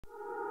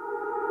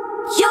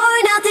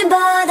nothing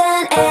but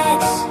an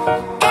ex,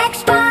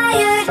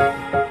 expired,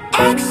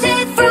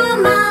 exit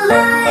from my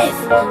life.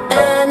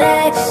 An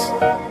ex,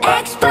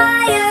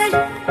 expired,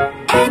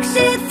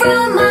 exit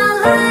from my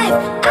life.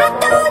 I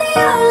thought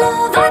your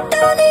love, I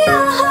thought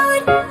your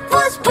heart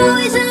was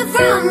poison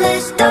from the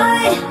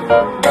start.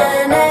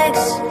 An ex,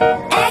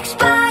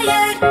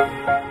 expired,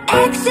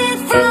 exit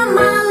from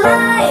my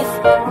life.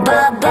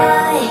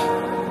 Bye-bye.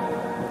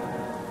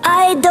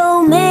 I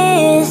don't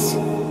miss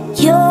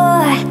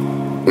your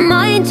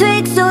mind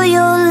tricks or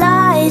your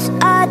lies.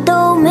 I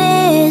don't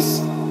miss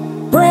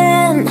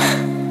when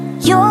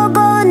you're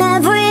gone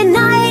every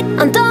night.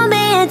 I'm done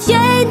being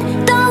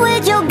chained, done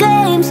with your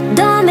games,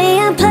 done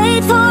being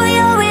played for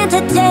your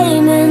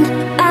entertainment.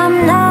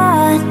 I'm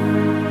not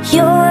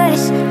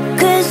yours,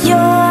 'cause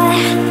you're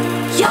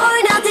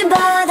nothing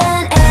but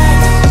an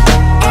ex,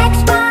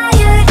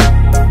 expired,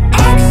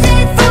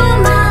 exit from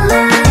my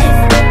life.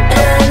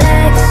 An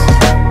ex,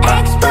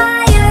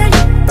 expired,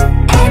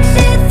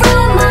 exit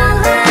from my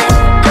life.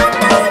 I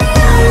thought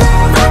your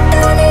love, I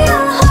thought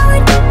your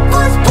heart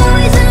was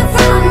poison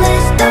from the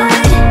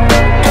start.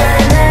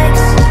 An ex,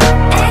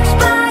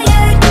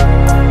 expired,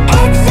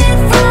 exit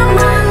from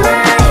my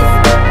life.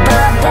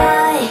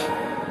 Bye-bye.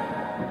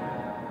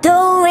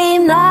 Don't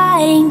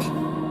remind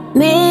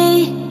me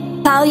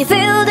how you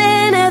feel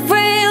in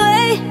every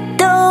way.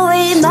 Don't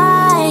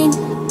remind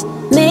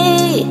me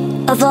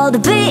of all the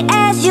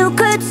BS you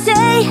could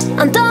say.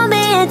 I'm done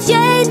being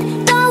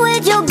chained, done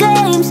with your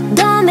games,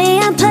 done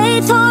being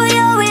played for